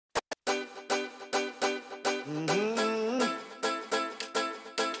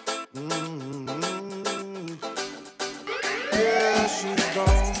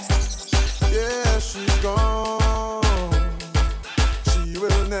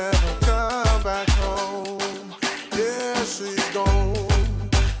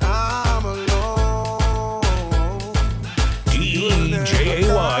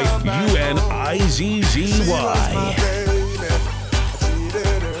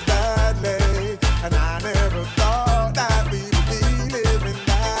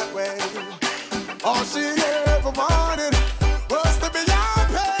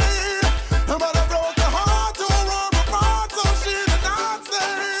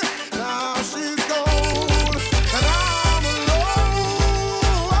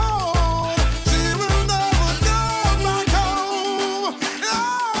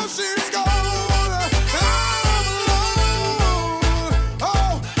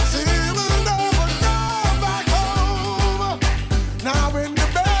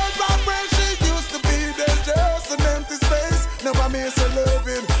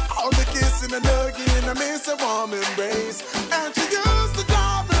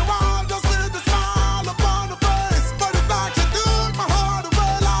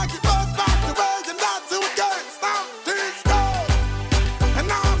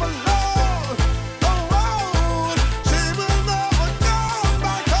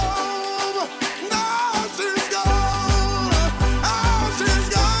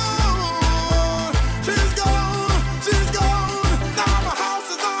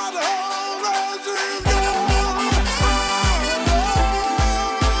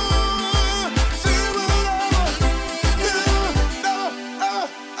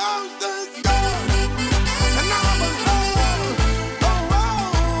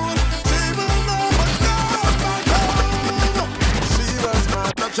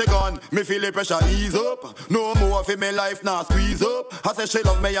she gone, me feel the pressure ease up. No more for me life now squeeze up. I say she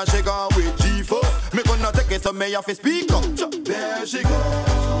love me and she gone with G-Force. Me gonna take it so me have to speak up. There she go,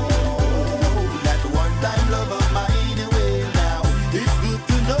 that one time love of mine away now. It's good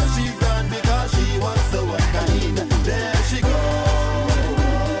to know she's gone because she was so unkind. There she go,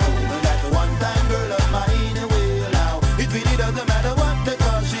 that one time girl of mine away now. It really doesn't matter what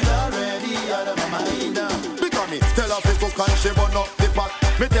because she's already out of my mind now. Because me tell her to cook and she burn up the pot.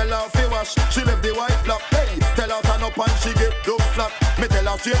 Me tell her to wash, she left the white block. Hey, tell her stand up and she get dumb flat. Me tell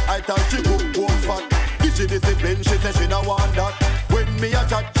her straight, I tell she cook one fat. If she discipline, she say she don't want that. When me a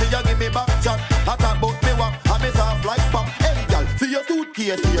chat, she a give me back chat. I talk about me walk, I me soft like pop. Hey girl, see your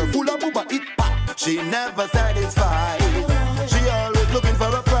suitcase here, full of booba, it pop. She never satisfied. She always looking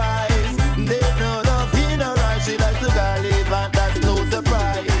for a prize. There's no love in her eyes. She likes to go live and that's no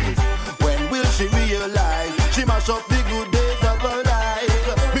surprise. When will she realize? She mash up the good days of her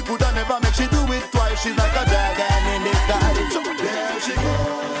life. Me coulda never make she do it twice. She's like a dragon in the sky. There she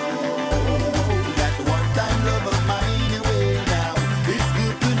goes.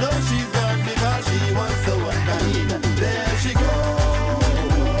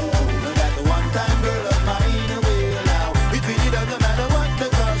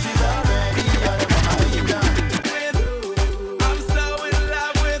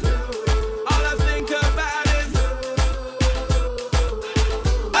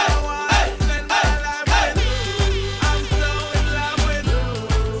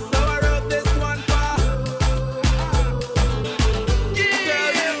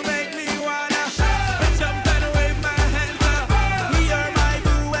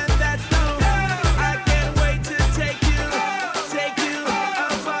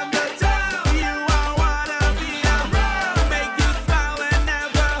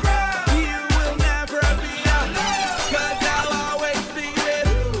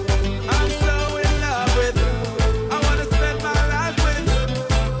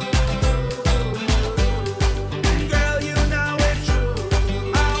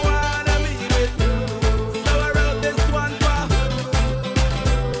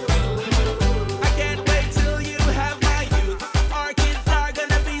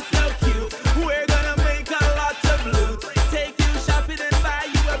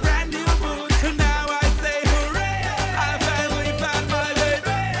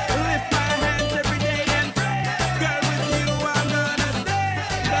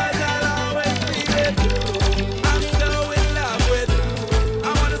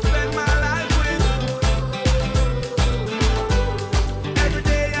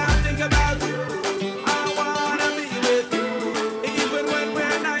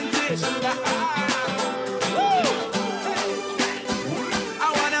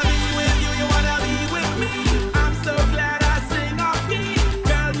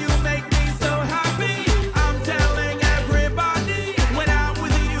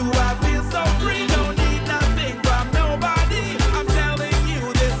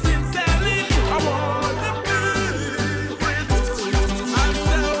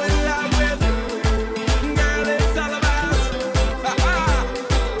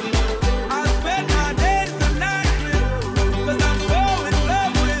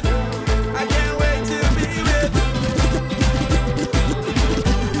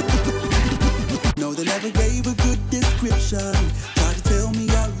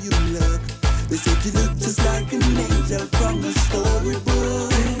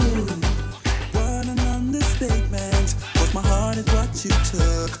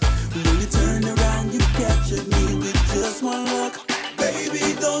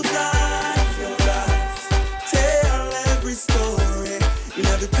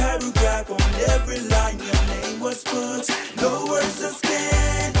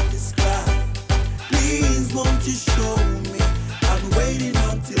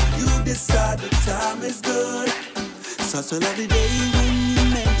 So lovely day when you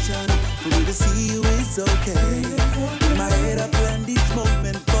mention for me to see you is okay. In my head I planned each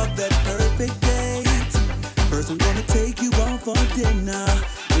moment for that perfect date. First I'm gonna take you out for dinner,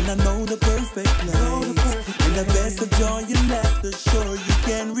 and I know the perfect place. And the best of joy and laughter, sure you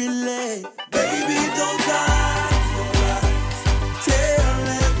can relate. Baby, those eyes, your eyes, tell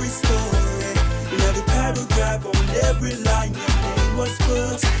every story. In every paragraph, on every line, your name was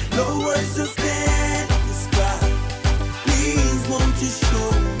put. No words to stand, describe. Please won't you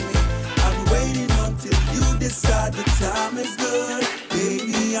show me? I'm waiting until you decide the time is good.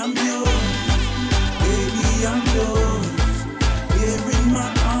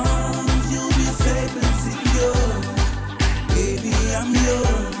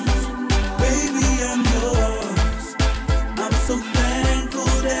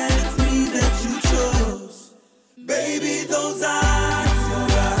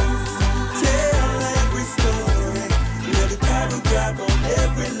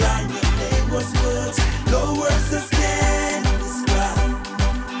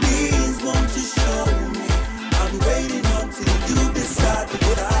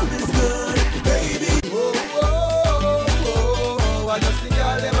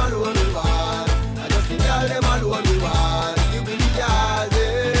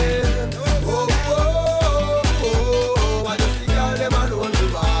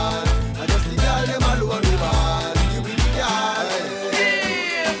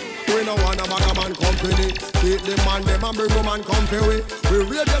 and bring woman come for we. We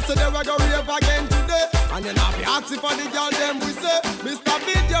rave yesterday, we go rave again today. And then have to ask for the girl them we say, Mr.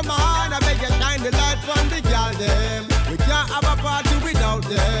 Video Man, I beg you shine the light from the girl them. We can't have a party without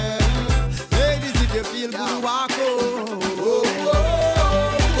them. Ladies, if you feel good, walk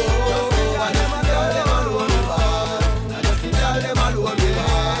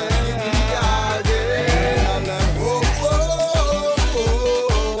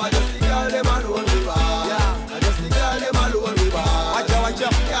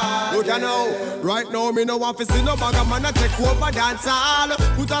right now, me no want to see no bag of man a take over dance hall.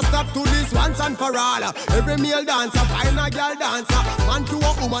 Put a stop to this once and for all. Every male dancer, find a girl dancer. Man to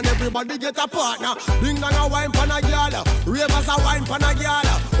a woman, everybody get a partner. Bring down a wine pan a girl. Ravers a wine pan a girl.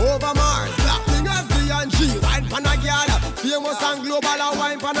 Over Mars, black fingers D and G, wine pan a girl. Famous and global a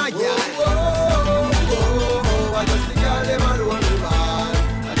wine pan a girl. I just the girl them alone we bad.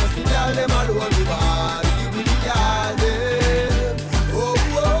 I just the girl them alone we bad. Give me the girl them.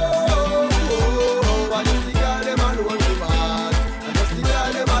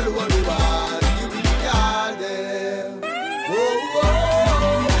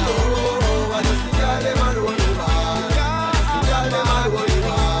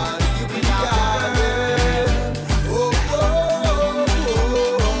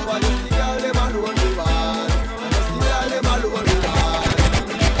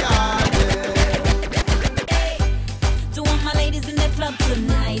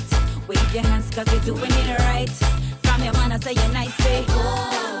 Your hands cause you're doing it right. From your man I say you're nice, say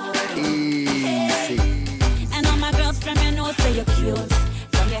easy. And all my girls from your nose say you're cute.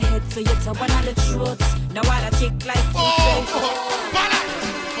 From your head to your toe, one of the truth. Now what a chick like you say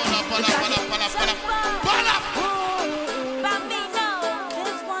Bambino,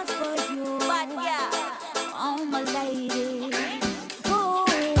 this one's for you. But yeah, all my ladies.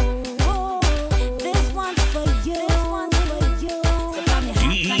 This one's for you.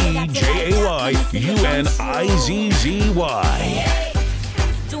 Unizzy.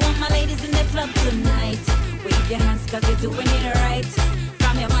 To all my ladies in the club tonight, wave your hands cause you're doing it right.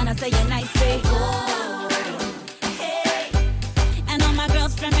 From your man I say you're nice, say hey. And all my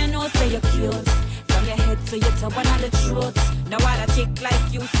girls from your nose say you're cute. From your head to your toe, one of the truth. Now what a chick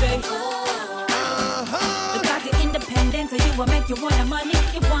like you say because you're independent and you will make you want the money.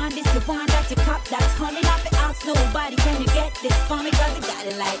 You want this, you want that, you cop that's honey. Not to ask nobody, can you get this for me? Cause you got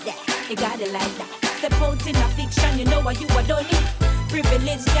it like that, you got it like that. Step out in a fiction, you know what you are done it.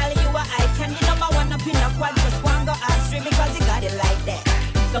 Privileged girl, you are icon. You number one up in a quad, just one go ask me because you got it like that.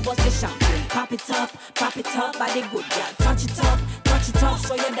 So bust the champagne, pop it up, body good girl. Touch it up,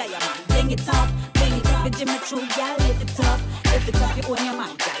 show your diamond. Bling it up, the Jimmy Choo girl. Lift it up, you own your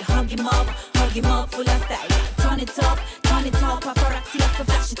man girl. Hug him up, full of style. Turn it up, paparazzi have to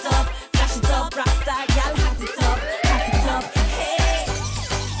flash it up, rock star girl. Hot it up, hey.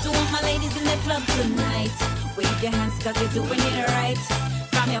 To all my ladies in the club tonight, wave your hands cause you're doing it right.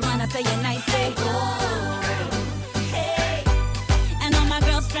 From your man I say you're nice, say hey. And all my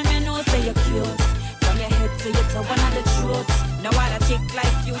girls from your nose say you're cute. From your head to your toe, one of the truth. Now what a chick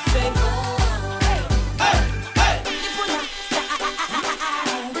like you say you full of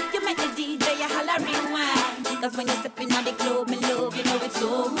style. You make the DJ a holla rewind. Cause when you step in on the club, me love, you know it's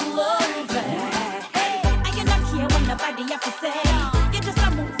over. And you don't care what nobody have to say. You just a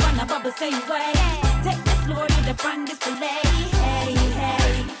move on a bubble same way. Take the floor to the front display. Hey,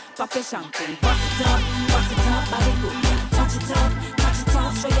 pop your champagne, bust it up, body good. Touch it up,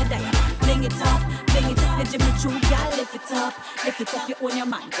 show your diamond. Bling it up, the Jimmy Choo girl. Lift it up, you own your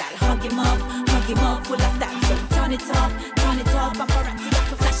man girl. Hug him up, full of style. So turn it up, paparazzi have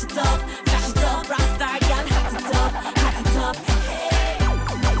to flash it up, rock star girl. Hot it up, hey.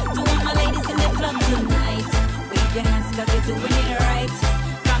 To all my ladies in the club tonight, wave your hands cause you're doing it right.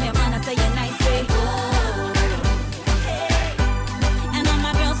 From your man I say you're nice, say hey. And all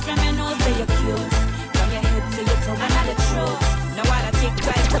my girls from your nose say you're cute. From your head to your toe, one of the truth. Now what a chick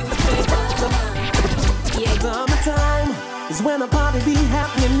like you say yeah. Summertime is when a party be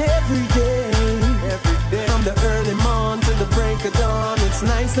happening every day. From the early morn to the break of dawn, it's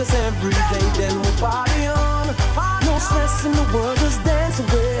nice as every day. Then we party on. No stress in the world, just dance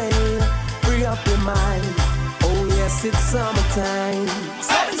away. Free up your mind. Oh yes, it's summertime.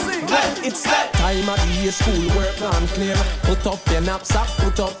 Well, it's that time of the year, school work on clear. Put up your knapsack,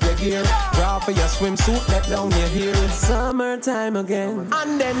 put up your gear. Draw for your swimsuit, let down your hair. It's summertime again.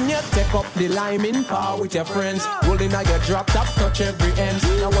 And then you take up the lime in power with your friends. Rolling out your drop top, touch every end.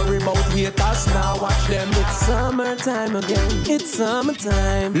 Now worry about haters now watch them. It's summertime again, it's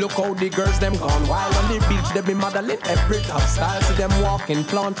summertime. Look how the girls them gone wild on the beach. They be modeling every top style. See them walking,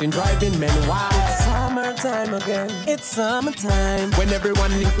 flaunting, driving men wild. It's summertime again, it's summertime. When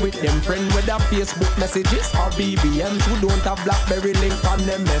everyone link with them friend, whether Facebook messages or BBMs, who don't have BlackBerry link on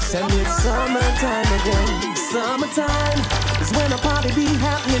them MSN. It's summertime again, summertime is when a party be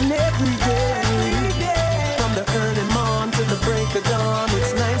happening every day. From the early morn to the break of dawn,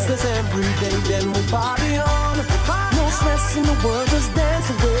 it's nice as every day. Then we party on. No stress in the world, just dance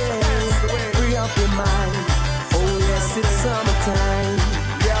away. Free up your mind. Oh yes, it's summertime.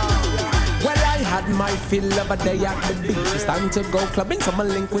 Well, I had my fill of a day at the beach. It's time to go clubbing, so I'ma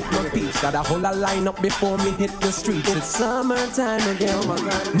link with my peeps. Got a whole line up before me hit the streets. It's summertime again, oh my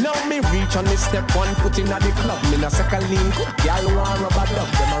God. Now me reach on this step, one foot in at the club. Me na second lean good, y'all want rubber dub.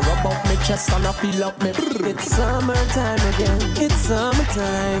 Them a rub up me chest and I feel up me. It's summertime again, it's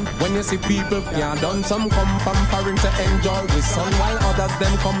summertime. When you see people can't done, some come from foreign to enjoy the sun, while others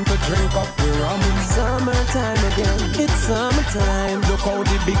them come to drink up the rum. It's summertime again, it's summertime. Look how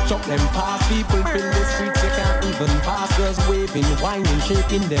the big truck them pass. People fill the streets, you can't even pass. Girls waving, whining,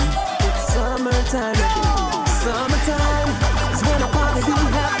 shaking them. It's summertime again, summertime. It's when a party be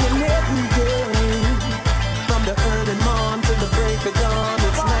happening every day. From the early morn to the break of dawn,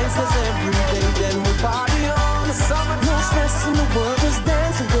 it's nice as every day. Then we party on. Summer, no stress in the world, just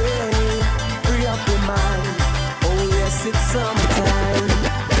dance away. Free up your mind. Oh yes, it's summertime.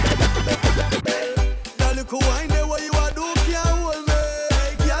 That little wine there, what you are doing, can't hold me.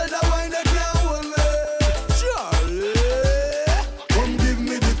 Girl, that wine there can't hold me. Charly, come give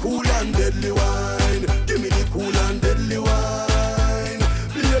me the cool and deadly wine. Give me the cool and deadly wine.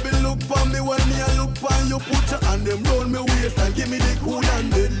 Baby, look for me when me a look for you. Put your hand them round me waist and give me the cool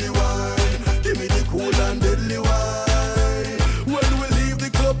and deadly wine. Give me the cool and deadly wine. When we leave the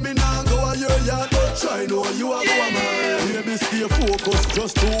club, me now go a your yard, but try know you are go mine. Baby, stay focused,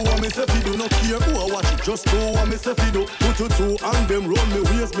 just do what me say fi do. No care who I watch it, just do what me say fi do. Put your two and them round me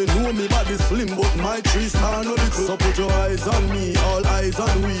waist, me know me body slim, but my tree star no little. So put your eyes on me, all eyes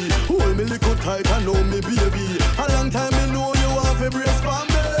on we. Hold me little tight and know me baby. A long time me know you have a brace for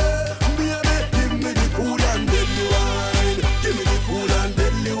me. Baby, give me the cool and deadly wine. Give me the cool and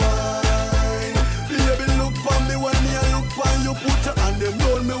deadly wine. Baby, look for me when me a look for you. Put your hand them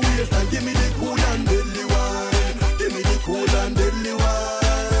round me waist and give me the cool and deadly wine. Give me the cool and deadly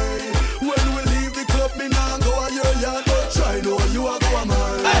wine. When we leave the club, me now go a your yard, but try know you are go a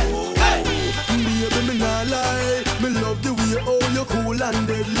mine. Baby, me nah lie, me love the way oh you cool and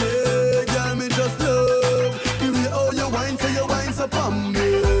deadly. Girl, me just love the way oh you wine, say you wine so pon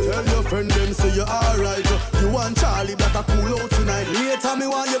me. Tell your friend them say you alright. You want Charly that a cool out tonight. Later me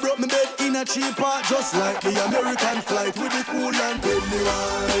want you broke me bed in a cheap part, just like the American flight with the cool and deadly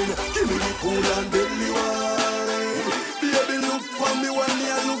wine. Give me the cool and deadly wine. Baby, look for me when me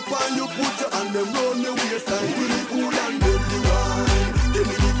a look for you. Put your hand them round me waist and give me the cool and deadly wine. Give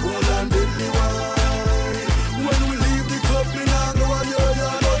me the cool and deadly wine. When we leave the club, me now go on your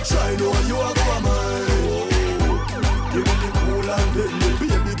yard, but try know you are go mine. Give me the cool and deadly,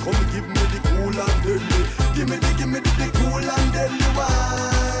 baby, come give me the cool and deadly. Give me the cool and deadly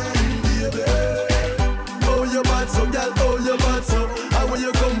wine, baby. Oh, you bad so, girl, oh, you bad so. How where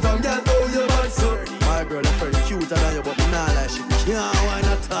you come from, girl, oh, you bad so. My girl is very cute than you, but nah, like she can't wine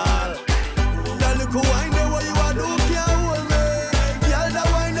at all. That little wine there, what you are do, can't hold me. Girl, that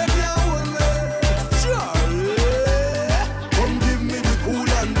wine there can't hold me. Charly, come give me the cool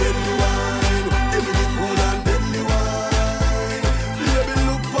and deadly wine. Give me the cool and deadly wine. Baby,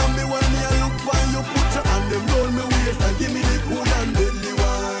 look for me when me a look for you. Put your hand them round me waist and give me the cool and deadly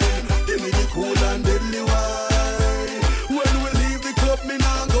wine. Give me the cool and deadly wine. When we leave the club, me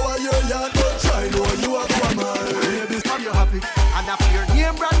now go a your yard, but try know you are go mine. Baby, from you happy and up your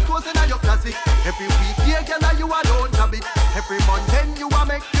name brand close in your classic. Every week, yeah, girl, you alone have it. Every month, then you a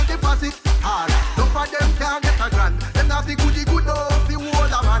make you deposit. Alright, look for them can't get a grand. Them not the goody good off the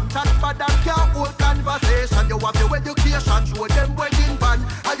whole a man. Chat for that can't hold conversation. You have your education, show them wedding band.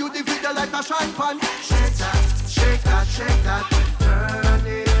 Are you the video like a shrine pan? Shake that, shake that, shake that. Turn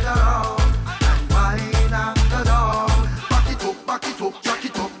it around and wind up the down. Back it up, jack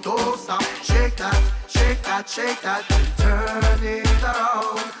it up, don't stop. Shake that, shake that, shake that. Turn it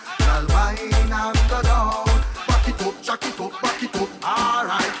around. Girl, wind up the down. Back it up, jack it up, back it up.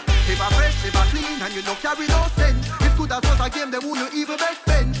 Alright. If I fresh, if I clean, and you don't carry no stench. If good as was a game, they wouldn't even make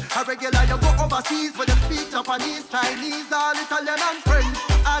bench. A regular, you go overseas, where they speak Japanese, Chinese, all Italian and French.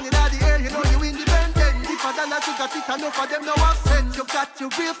 And in the air, you know you independent. If a dollar you got it, enough of them no have sense. You got your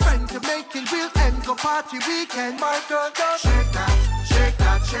real friends, you're making real ends. Go party weekend, my girl, go shake that, shake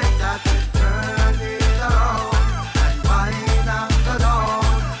that, shake that.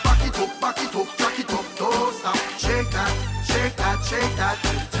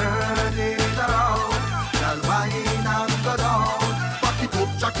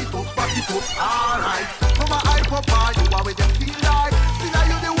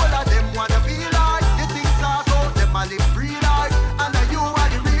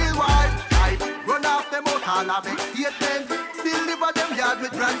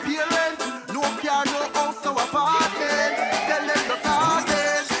 with grandparents. No car, no house, no apartment. Tell them to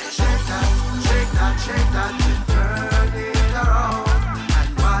target. Shake that, shake that, shake that. Turn it around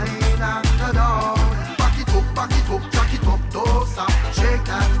and wind up the door. Back it up, jack it up, don't stop. Shake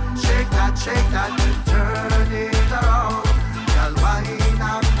that, shake that, shake that. Turn it around. Girl, wind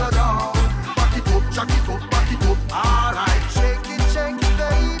up the door. Back it up, jack it up, back it up. Alright, shake it,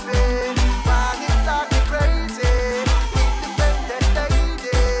 baby. Bang it like it crazy. Independent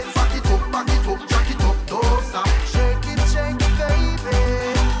ladies. Back it up, jack it up, don't stop. Shake it, baby.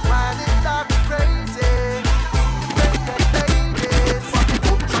 Bang it like it crazy. Independent ladies. Back it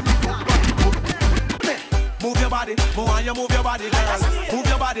up, jack it up, back it up. Move your body, move on, you move your body, girl. Move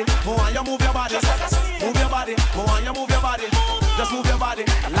your body, move on, you move your body. Move your body, move on, you move your body. Just move your body,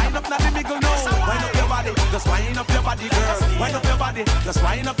 line up, not the middle, no. Wind up your body, just wind up your body, girl. Wind up your body, just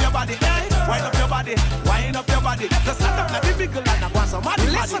wind up your body. Wind up your body, wind up your body. Just line up, not the middle, and I want somebody.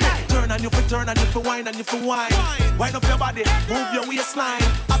 Turn and you for turn and you for wine and you for wine. Wind up your body, move your waistline.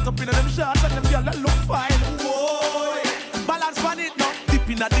 Hot up in them shots and them girl that look fine. Whoa, balance on it now.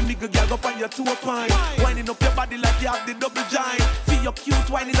 Dipping at the middle, girl, up on your toe pine. Winding up your body like you have the double giant. Feel your cute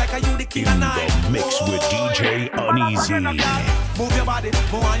whining like you the king of night. Mix with DJ Unizzy. Move your body,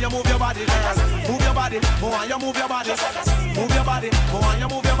 move on, you move your body, girl. Move your body, move on, you move your body. Move your body, move on, you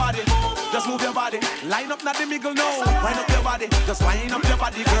move your body. Just move your body, line up, not the middle, no. Wind up your body, just wind up your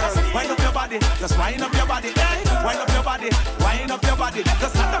body, girl. Wind up your body, just wind up your body. Wind up your body, wind up your body.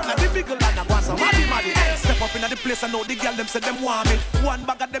 Just line up, not the middle, and I want somebody, maddy. Step up in the place, I know the girl them say them want me. One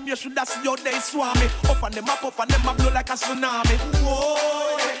bag of them, you should have see how they swam me. Up and them up and them a blow like a tsunami.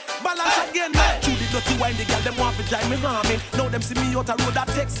 Whoa, balance again, man. Through the dirty wine, the girl them want to drive me harmy. Now them see me out a road that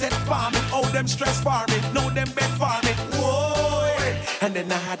takes set for me. Oh, them stress for me, now them bed for me. Whoa, and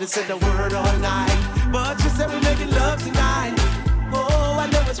then I had to say the word all night, but she said we making love tonight. Oh, I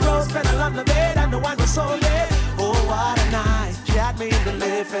know it's rose petal on the bed, and the wine was so lit. Oh, what a night. She had me in the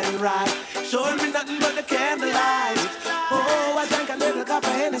living right, showing me nothing but the candlelight. Oh, I drank a little cup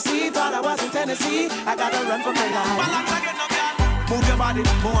of Hennessy, thought I was in Tennessee. I gotta run for my life. Move your body,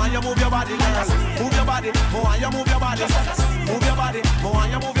 move on, you move your body, girl. Move your body, move on, you move your body. Move your body, move on,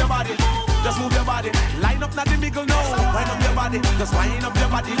 you move your body. Just move your body, line up, not the middle, no. Wind up your body, just wind up your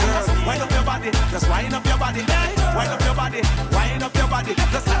body, girl. Wind up your body, just wind up your body. Wind up your body, wind up your body.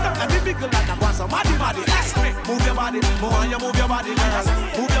 Just line up, not the middle, and I want somebody, body. Move your body, move on, you move your body, girl.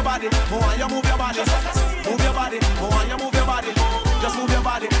 Move your body, move on, you move your body. Move your body, move on, you move your body. Just move your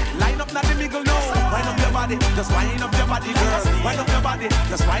body, line up, not the middle, no. Wind up your body, just wind up your body, girl. Wind up your body,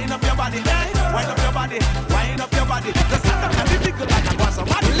 just wind up your body. Wind up your body, wind up your body. Just line up, not the middle, and I want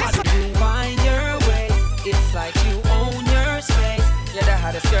somebody, body. You wind your waist, it's like you own your space. You're the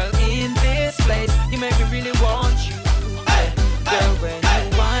hottest girl in this place. You make me really want you. Hey, girl, when you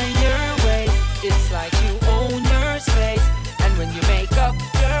wind your waist, it's like you own your space. And when you make up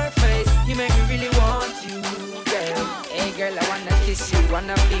your face, you make me really want you, girl. Hey girl, I wanna kiss you,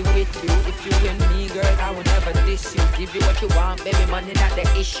 wanna be with you. If you with me, girl, I will never diss you. Give you what you want, baby, money not the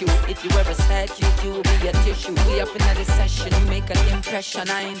issue. If you ever said you will be a tissue. We up in the session, you make an impression.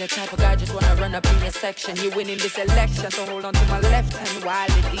 I ain't the type of guy just wanna run up in your section. You winning this election, so hold on to my left hand while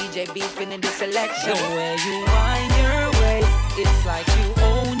the DJ be spinning this selection. The way you wind your waist, it's like you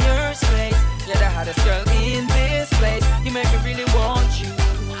own your space. You're the hottest girl in this place. You make me really want you.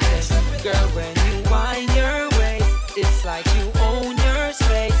 Girl, when you wind your waist, it's like you own your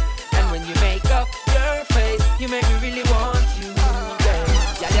space. And when you make up your face, you make me really want you, girl.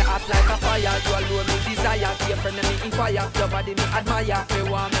 Yeah, you act like a fire, you alone me desire. Your friend and me inquire, your body me admire. Me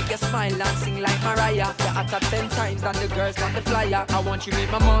want make you smile and sing like Mariah. You're hotter 10 times than the girls on the flyer. I want you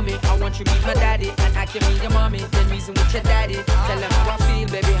meet my mommy, I want you meet my daddy. And I can meet your mommy, then reason with your daddy. Tell them how I feel,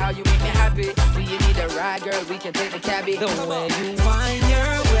 baby, how you make me happy. Do you need a ride, girl? We can take the cabbie. The way you wind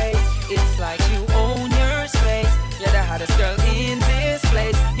your waist, it's like you own your space. You're the hottest girl in this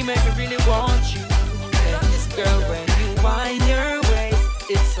place. You make me really want you. Girl, when you wind your waist,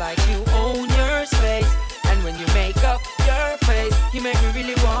 it's like you own your space. And when you make up your face, you make me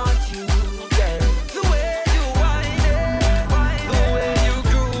really want you, girl. The way you wind it, the way you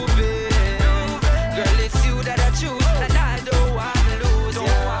groove it. Girl, it's you that I choose, and I don't want to lose you.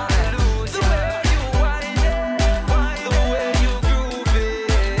 The way you wind it, the way you groove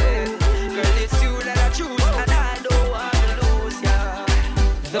it. Girl, it's you that I choose, and I don't want to lose you.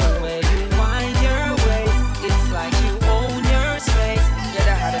 The way you wind your waist, it's like you own your space.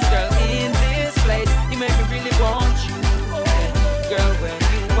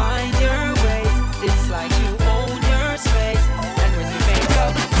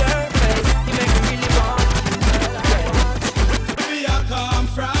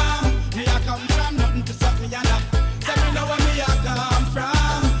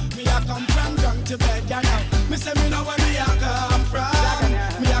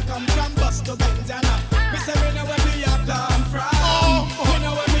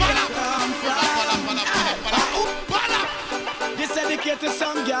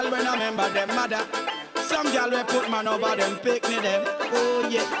 remember them mother. Some girl will put man over them, pick me them. Oh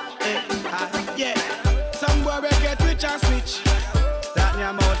yeah, yeah. Some boy will get rich and switch. Start me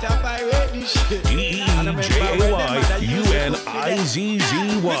out of pirate this shit. DJUNIZZY.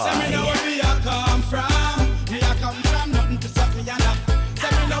 Me say me know where me a come from. Me a come from nothing to suck me and up.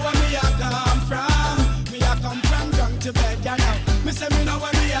 Say me know where me a come from. Me a come from drunk to bed and up. Me say me know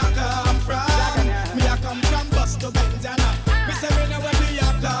where me a come from. Me a come from bus to Benz and up. Me say me know where me a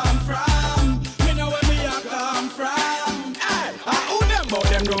come from. Me know where me a come from. Who them bout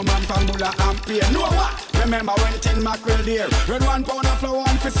them no man from Bulla and Pier? Know what? Remember when 10 mackerel there? When 1 pound of flour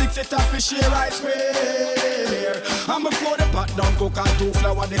and for 6 it off fish share, I swear. And before the pot don't cook and 2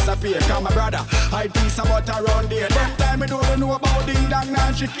 flour disappear. Come my brother, hide piece of butter around there. Them time me don't know about ding dong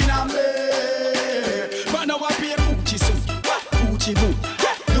and chicken and beer. But now I pay Gucci suit, Gucci boot,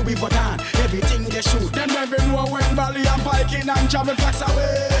 Louis Vuitton, everything they shoot. Them never know when Bali and Viking and travel flax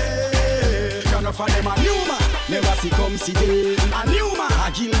away. Enough of them a new man, never see come see them. A new man,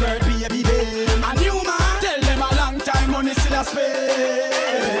 a Gilbert baby them. A new man, tell them a long time money still a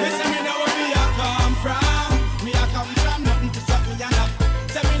spend. Say me know where me a come from. Me a come from nothing to suck me and up.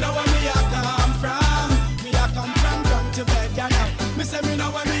 Say me know where me a come from. Me a come from drunk to bed and up. Me say me know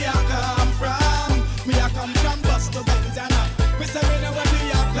where me a come from. Me a come from bus to Benz and up. Me say me know where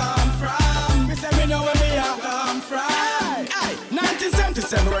me a come from. Me say me know where me a come from.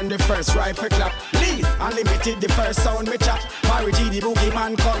 1977 when the first rifle clap. Please, unlimited the first sound me chat. Mary G the boogie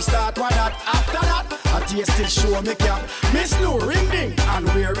man come start what that. After that, I taste still show me cap. Miss Lou ring ding and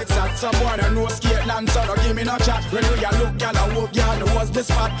where it's at. Someone who know skate land so don't give me no chat. When we a look y'all a walk y'all was the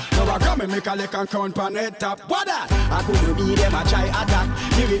spot. Now I come and make a lick and count pan head top. What that? I couldn't be them a try attack.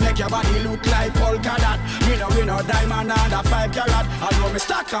 You will make your body look like polka dot. Me no diamond under 5 carat. I know me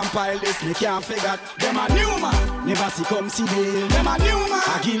stack and pile this me can't figure. Them a new man, never see come see them. Them a new man,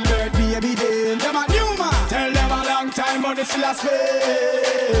 a Gilbert baby them. Them a new man, tell them a long time money still a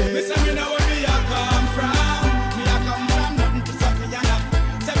spend. Me say me know where me a come from. Me a come from nothing to suck me and up.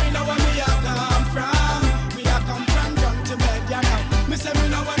 Say me know where me a come from. Me a come from drunk to bed and up. Me say me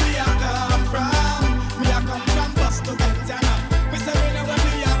know where me a come from. Me a come from bus to Benz and up. Me say me know where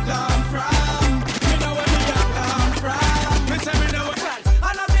me a come from. Me know where me a come from. Me say me know where.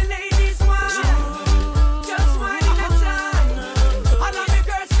 All of the ladies want just wine in the time. All of the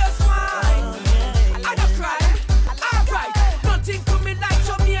girls just wine. I don't cry. Alright, nothing to me like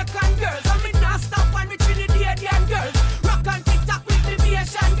Jamaican girls. I mean, not stop on the Trinidadian girls. Rock and TikTok with the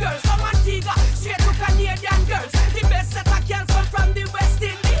Asian girls. From Antigua, straight to Canadian girls. The best set of girls come from the West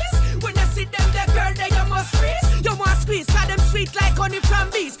Indies. When you see them, the girl, they you must freeze. You must squeeze, cause them sweet like honey from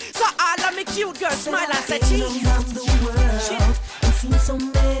bees. So all of me cute girls smile and say cheese. Around the world and seen so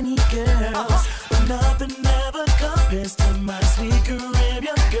many girls, but nothing ever compares to my sweet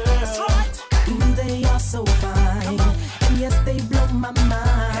Caribbean girls. Ooh, they are so fine, and yes, they blow my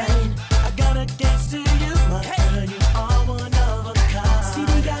mind. I got a dance to you, my girl, you are one of a kind. See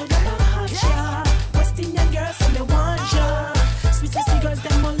the girl, them a hot shot. West Indian girls, and they want ya. Sweet sexy girls,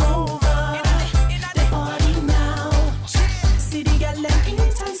 them all over. They party now. See the girl, them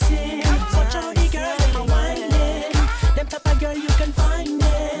enticing. Watch out the girls, them a whining. Them type of girl, you can find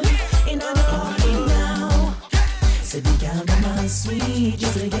them in the party now. Say the girl, them are sweet.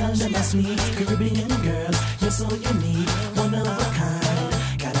 Just the girl, them are sweet. Caribbean girls, you're so unique, one of a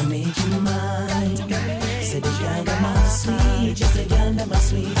kind. Gotta make you mine. Say the girl, them are sweet. Just the girl, them are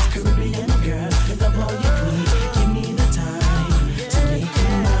sweet. Caribbean girls, you love all you need. Give me the time to make you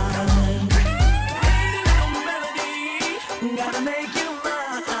mine. Gotta make you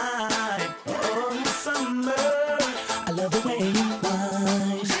mine. Oh, summer, I love the way you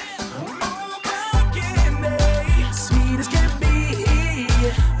whine. Sweet as can be.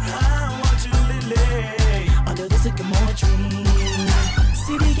 I want you, Lily, under the sycamore tree.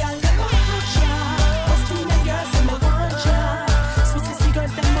 See the girl, them a hot shot. West Indian girls, them a want ya. Sweet sexy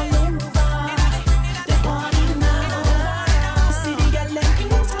girls, them all over. They party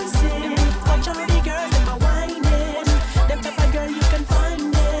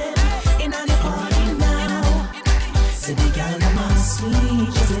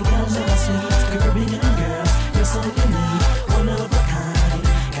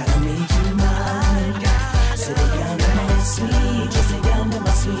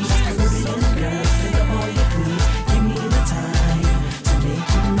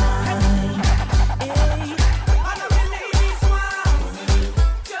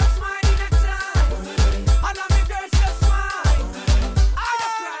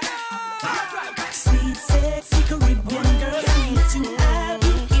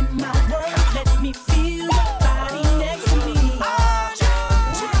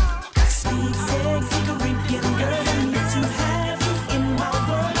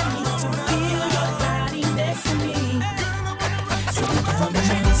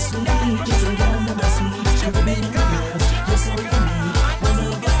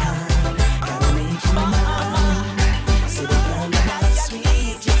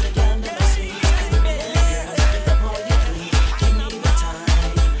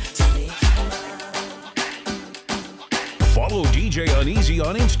DJ Unizzy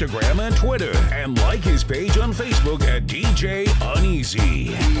on Instagram and Twitter, and like his page on Facebook at DJ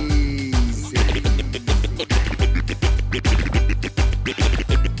Unizzy.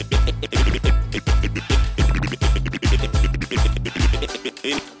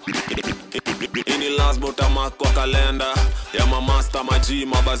 Ini last botamak kwa kalenda ya mamasta maji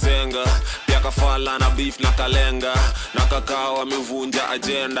mabazenga, pia kafala na beef na kalenga, na kakao amevunja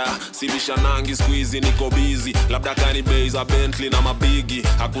agenda. Sibisha nangi squeezy niko busy, labda kani bei za Bentley na mabigi,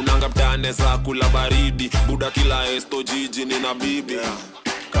 hakunanga mtane za kula baridi, buda kila esto jiji nina bibi.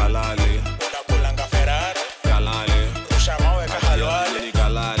 Kalale unakulanga Ferrari, kalale rusha mawe kahalwale, ni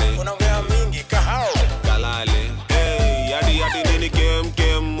kalale unaongea mingi kahao, kalale yadi nini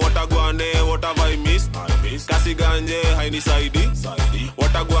kem watagwane what have I missed? Kasi ganje haini saidi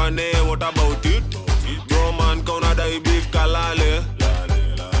watagwane what about it? Bro man kauna dai beef kalale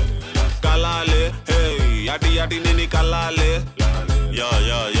kalale hey yadi nini kalale yo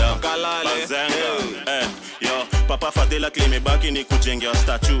kalale hey yo papa fadela klimebaki ni kujengea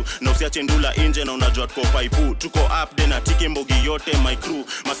statue na usiache ndula nje na unajua tuko paipu tuko up de na tiki mbogi yote my crew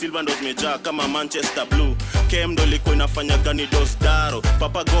masilva ndo zimejaa kama Manchester Blue kem ndo liko inafanya gani dos daro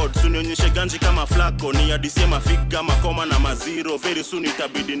papa god sunionyeshe ganji kama flako ni adisie mafiga makoma na maziro very soon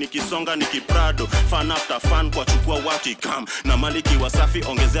itabidi nikisonga nikiprado fan after fan kwa chukua wakikam na maliki wasafi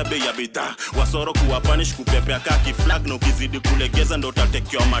ongezea bei ya bidhaa wasoro kuwapanish kupepea kaki flag na ukizidi kulegeza ndo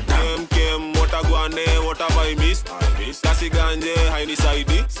utatekewa madam kem watagwane what have I missed? Kasi ganje haini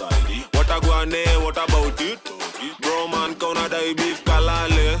saidi watagwane what about it? Bro man kauna dai beef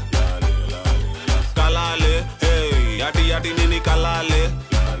kalale kalale hey yadi nini kalale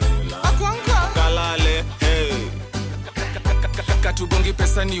kalale hey katugongi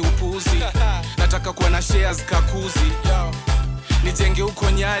pesa ni upuzi nataka kuwa na shares kakuzi nijenge uko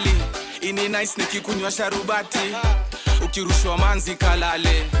Nyali ini nice nikikunywa sharubati ukirushwa manzi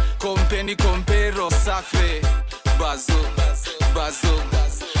kalale kompeni kompero safe bazo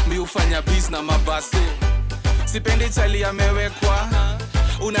mi ufanya biz na mabazo sipendi chali amewekwa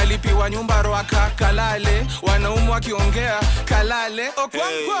unalipiwa nyumba roaka kalale wanaumu wakiongea kalale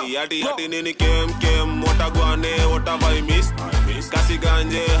hey yadi nini kem watagwane what have I missed? Kasi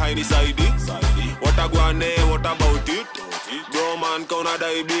ganje haini saidi watagwane what about it? Bro man kauna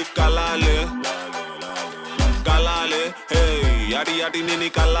dai beef kalale kalale hey yadi nini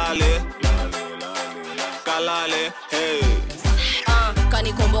kalale kalale hey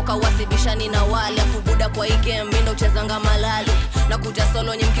kanikomboka wasibishani na wale afubuda kwa hii game mimi ndo chezanga malali na kuja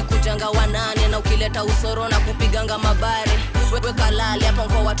solo nyimki kujanga wanane na ukileta usoro na kupiganga mabare wewe kalali hapa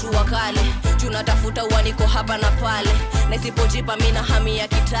kwa watu wakale tunatafuta uaniko hapa na pale na isipojipa mimi na hami ya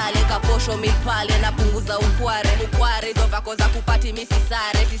kitale kaposho mipale na punguza ukware hizo vako za kupati mimi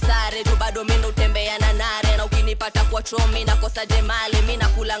sisare tu bado mimi ndo tembea na nare na ukinipata kwa chomi na kosa jemale mimi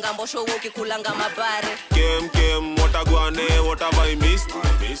nakulanga mbosho wewe ukikulanga mabare kem watagwane what have I missed?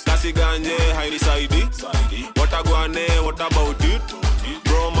 Kasi ganje haini saidi watagwane what about it?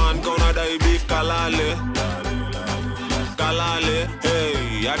 Bro man kauna dai beef kalale kalale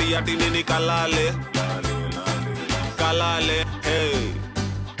hey yadi nini kalale kalale hey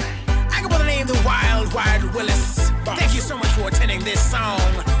I go by the name the Wild Willis. Thank you so much for attending this song.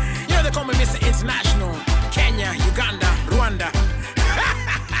 You know they call me Mr. International.